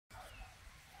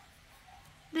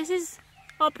this is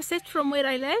opposite from where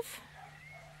I live.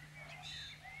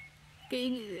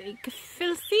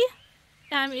 Cwmceffyl,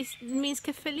 it means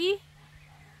Cwmceffyl.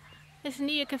 It's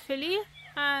near Cwmceffyl,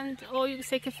 and or you can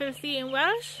say Cwmceffyl in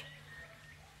Welsh.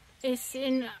 It's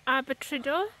in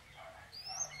Abertridwr.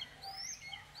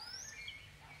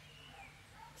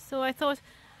 So I thought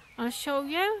I'll show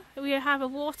you. We have a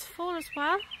waterfall as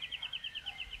well.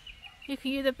 You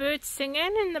can hear the birds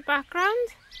singing in the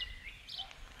background.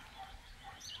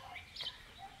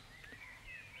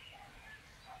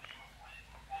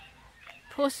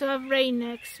 Supposed to have rain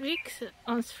next week,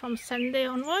 from Sunday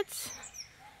onwards.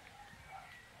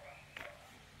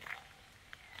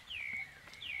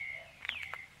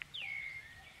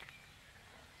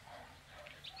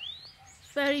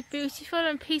 Very beautiful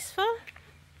and peaceful.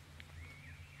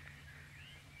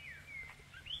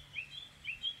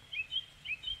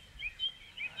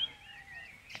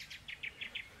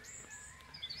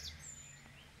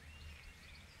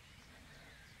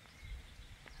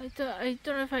 I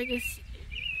don't know if I can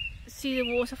see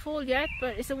the waterfall yet,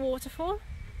 but it's a waterfall.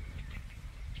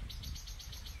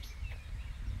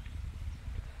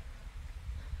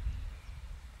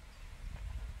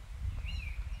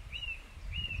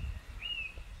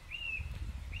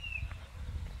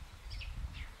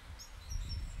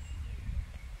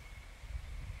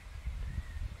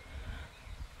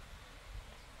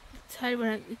 I'll tell you when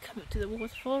I come up to the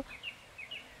waterfall.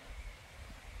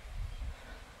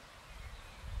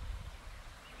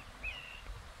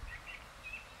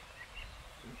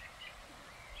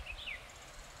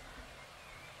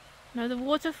 Now the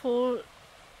waterfall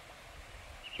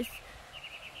is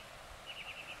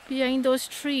behind those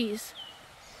trees.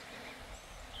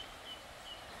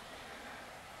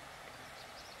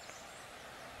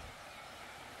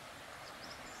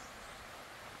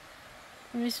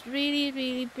 And it's really,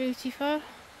 really beautiful.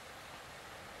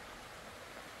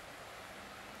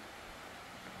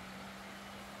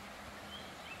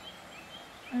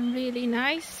 And really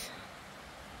nice.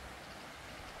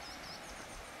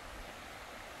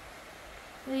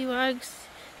 There you are,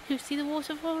 you see the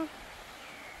waterfall?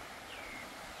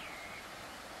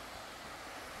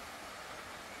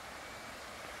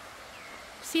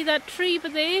 See that tree over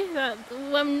there, that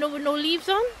one with no leaves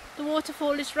on? The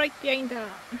waterfall is right behind that.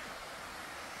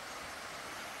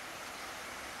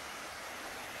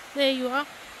 There you are.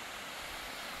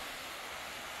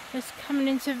 It's coming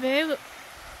into view.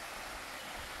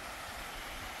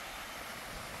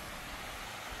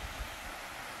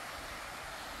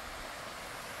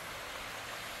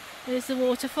 There's the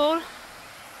waterfall.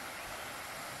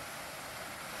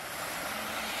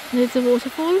 There's the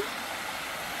waterfall.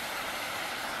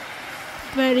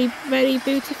 Very, very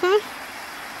beautiful.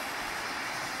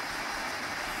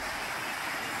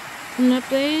 And up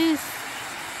there is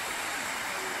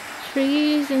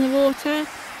trees and the water.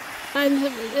 And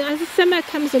as the summer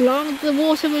comes along, the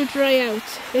water will dry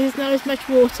out. There's not as much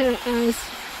water as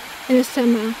in the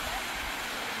summer.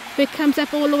 It comes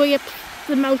up all the way up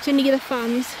the mountain near the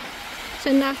farms. It's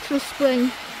a natural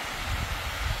spring.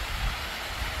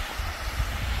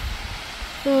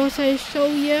 Thought I'd show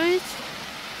you it.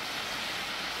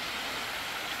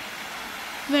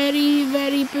 Very,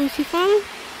 very beautiful.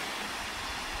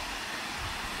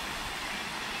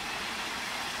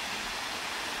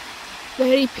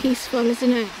 Very peaceful,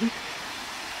 isn't it?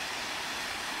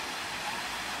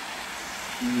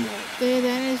 There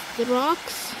then is the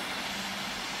rocks.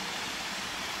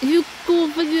 If you go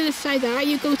over the other side there,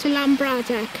 you go to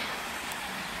Abertridwr.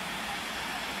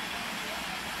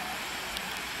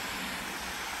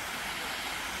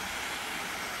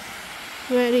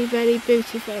 Very, very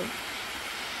beautiful.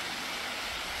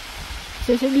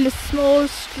 So there's a little small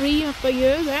stream up by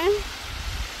here then.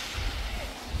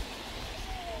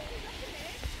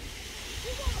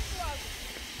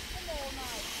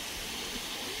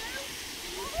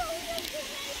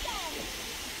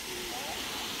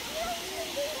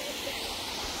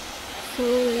 So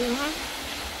there you are.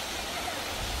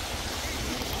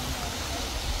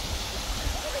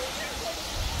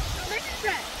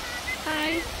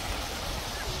 Hi.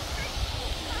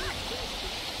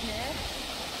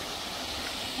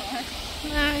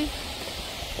 Hi.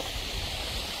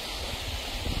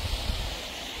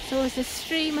 So it's a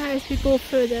stream as we go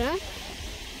further up.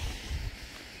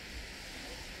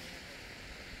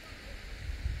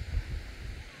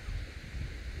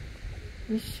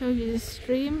 I'll show you the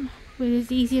stream where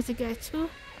it's easier to get to.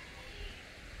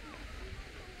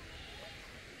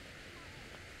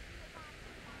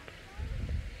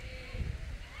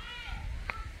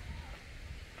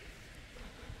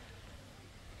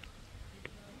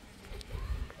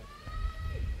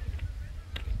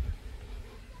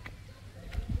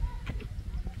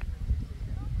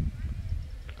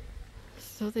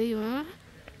 So there you are.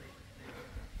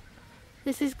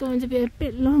 This is going to be a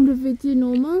bit longer video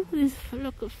normal. There's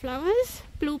look at flowers,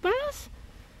 bluebells.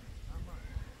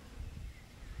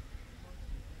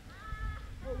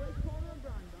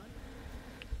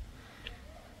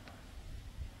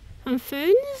 And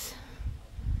ferns.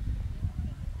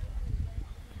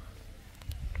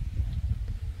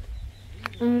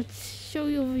 I'll show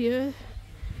you over here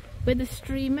where the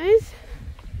stream is.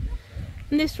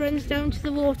 And this runs down to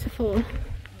the waterfall.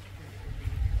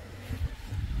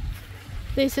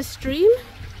 There's a stream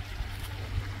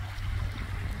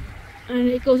and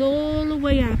it goes all the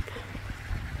way up.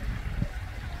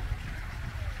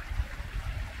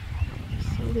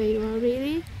 So there you are,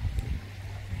 really.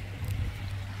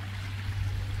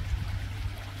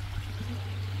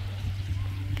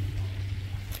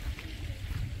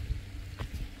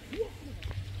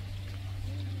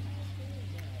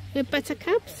 The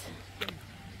buttercups.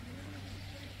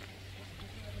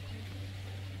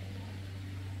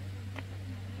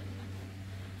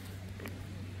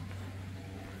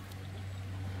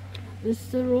 This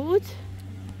is the road.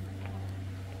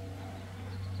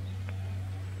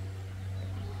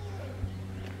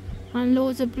 And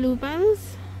loads of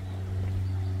bluebells.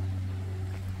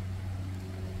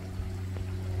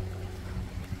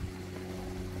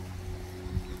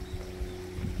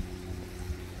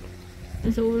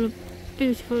 There's all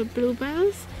beautiful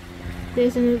bluebells.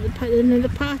 There's another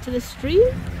part of the stream.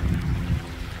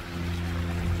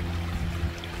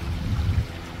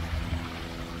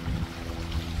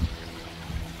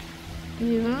 There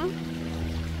you are.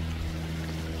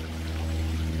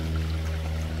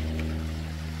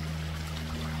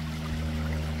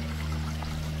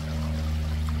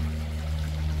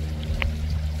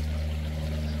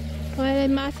 Well,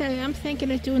 Martha, I'm thinking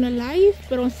of doing a live,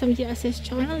 but on somebody else's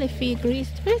channel if he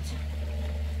agrees to it.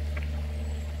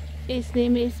 His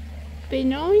name is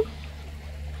Binoy.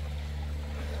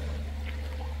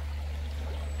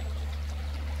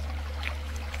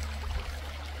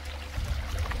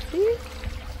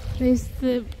 There's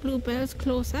the bluebells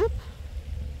close up.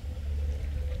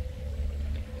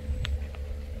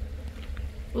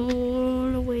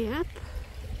 All the way up.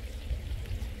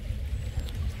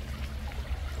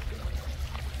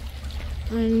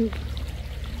 And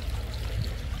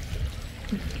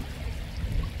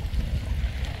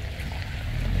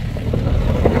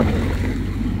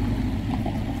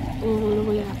all the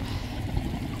way up.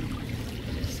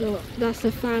 So that's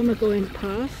the farmer going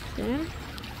past there.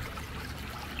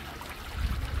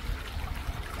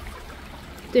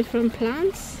 Different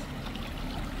plants.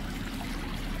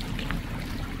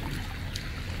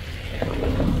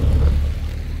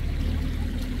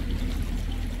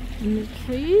 And the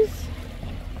trees.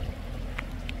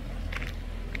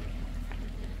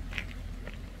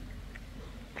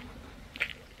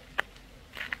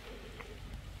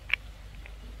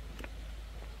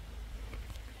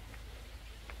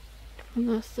 And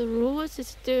that's the road. It's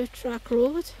a dirt track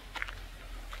road.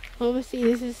 Obviously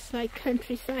this is like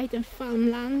countryside and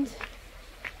farmland.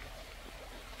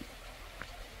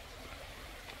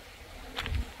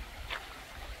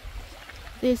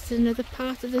 There's another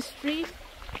part of the street.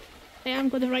 I haven't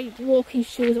got the right walking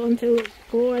shoes on to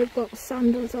go. I've got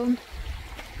sandals on.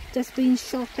 Just been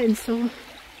shopping, so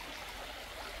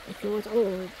I thought,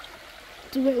 oh,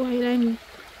 do it while I'm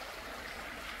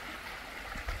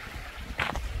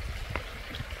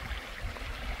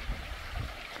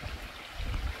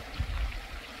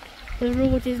the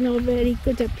road is not very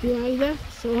good up here either,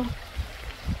 so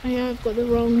I have got the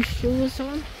wrong shoes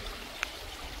on.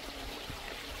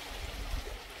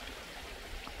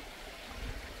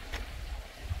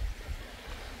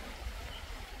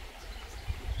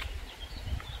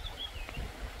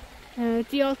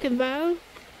 Diolch yn fawr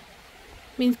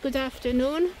means good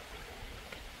afternoon.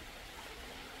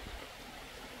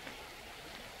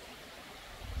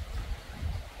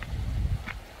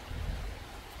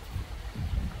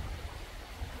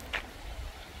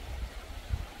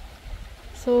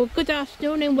 So good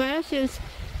afternoon in Welsh is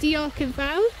diolch yn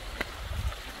fawr.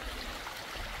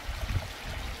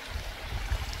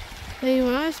 There you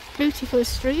are, it's a beautiful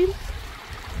stream.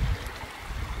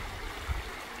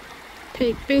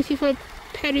 Beautiful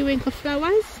periwinkle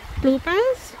flowers,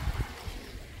 bluebells.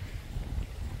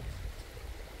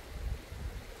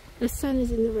 The sun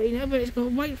is in the rain now, but it's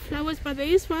got white flowers by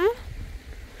there as well.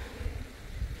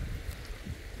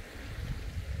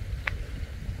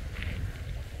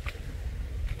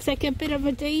 It's like a bit of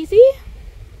a daisy.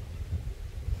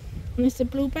 And it's the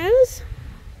bluebells.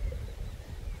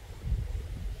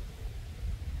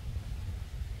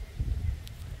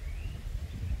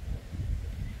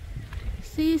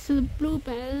 See, so the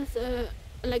bluebells are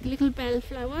like little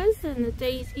bellflowers and the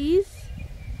daisies.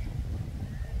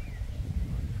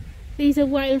 These are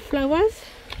wildflowers.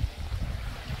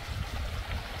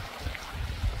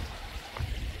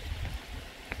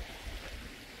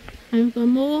 And we've got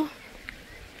more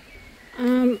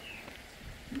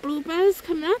bluebells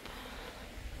coming up.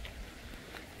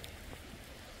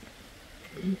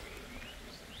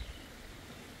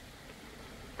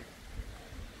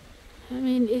 I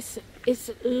mean, it's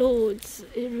loads.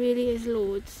 It really is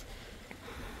loads.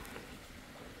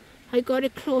 I got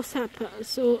it close up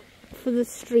so for the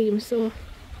stream. So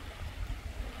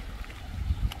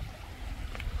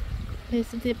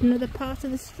there's another part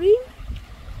of the stream.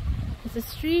 The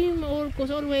stream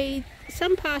goes all the way.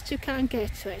 Some parts you can't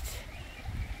get to it.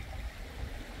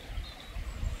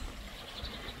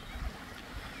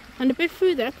 And a bit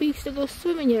further up we used to go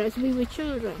swimming here as we were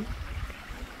children.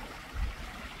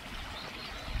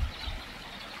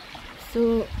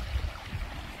 So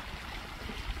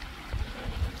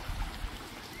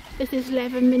this is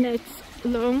 11 minutes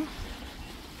long.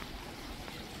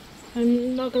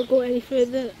 I'm not going to go any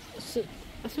further. So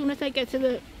as soon as I get to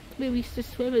the where we used to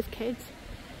swim as kids,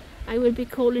 I will be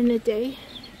calling a day.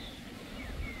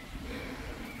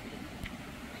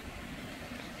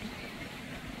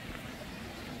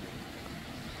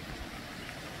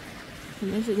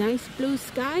 And there's a nice blue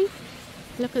sky.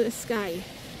 Look at the sky.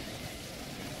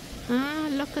 Ah,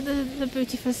 look at the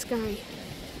beautiful sky.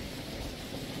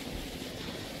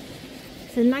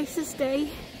 It's the nicest day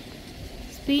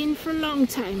it's been for a long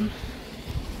time.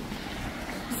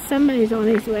 Summer is on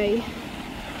its way.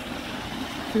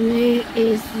 And there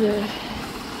is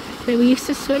where we used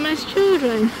to swim as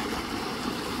children.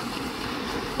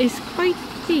 It's quite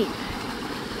deep.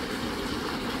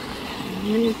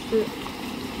 And there's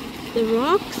the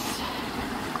rocks.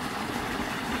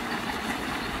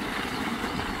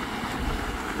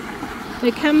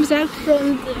 It comes out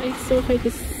from, I don't know if I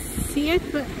can see it,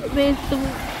 but there's a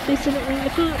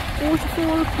little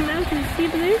waterfall coming out. Can you see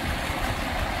it there?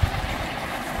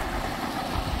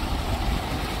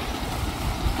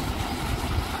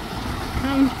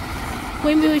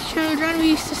 When we were children, we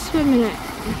used to swim in it.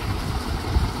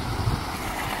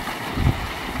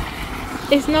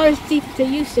 It's not as deep as it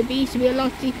used to be. It used to be a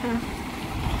lot deeper.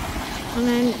 And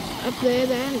then up there,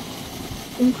 then you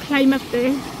can climb up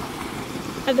there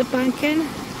at the banking.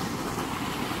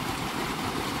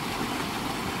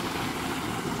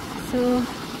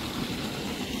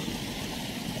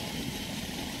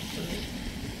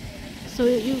 So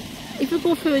if you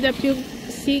go further up, you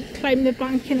see climb the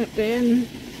banking up there,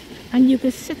 and you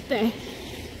can sit there,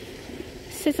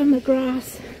 sit on the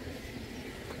grass.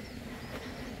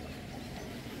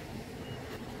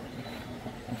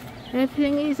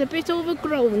 Everything is a bit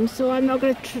overgrown, so I'm not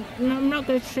going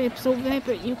to traipse over there,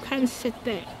 but you can sit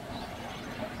there.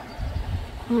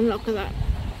 And look at that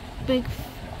big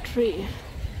tree.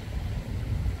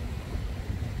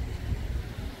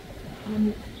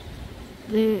 And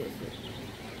there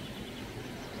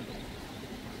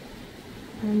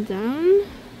and down.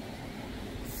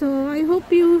 So I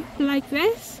hope you like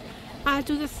this. I'll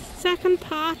do the second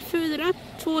part further up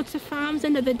towards the farms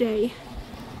another day.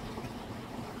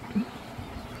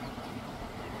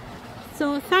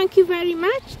 So thank you very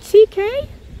much. TK,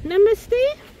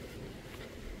 namaste.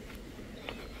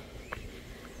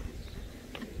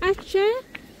 Acha.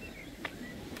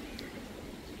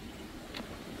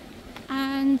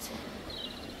 And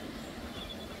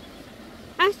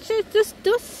Acha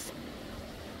dus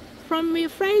from your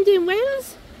friend in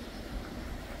Wales.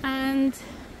 And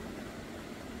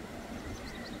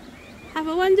have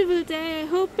a wonderful day. I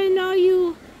hope I know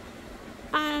you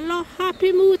are in a lot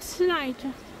happy mood tonight.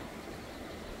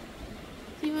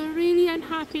 You were really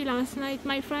unhappy last night,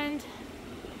 my friend.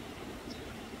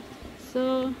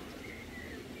 So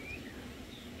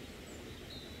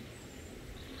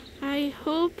I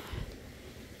hope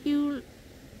you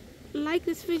like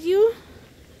this video.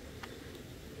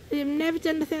 I've never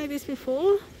done anything like this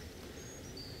before.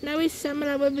 Now it's summer,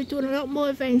 I will be doing a lot more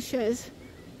adventures,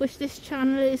 which this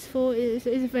channel is for, is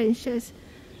adventures.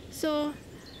 So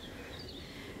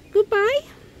goodbye,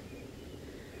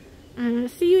 and I'll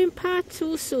see you in part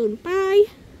 2 soon. Bye.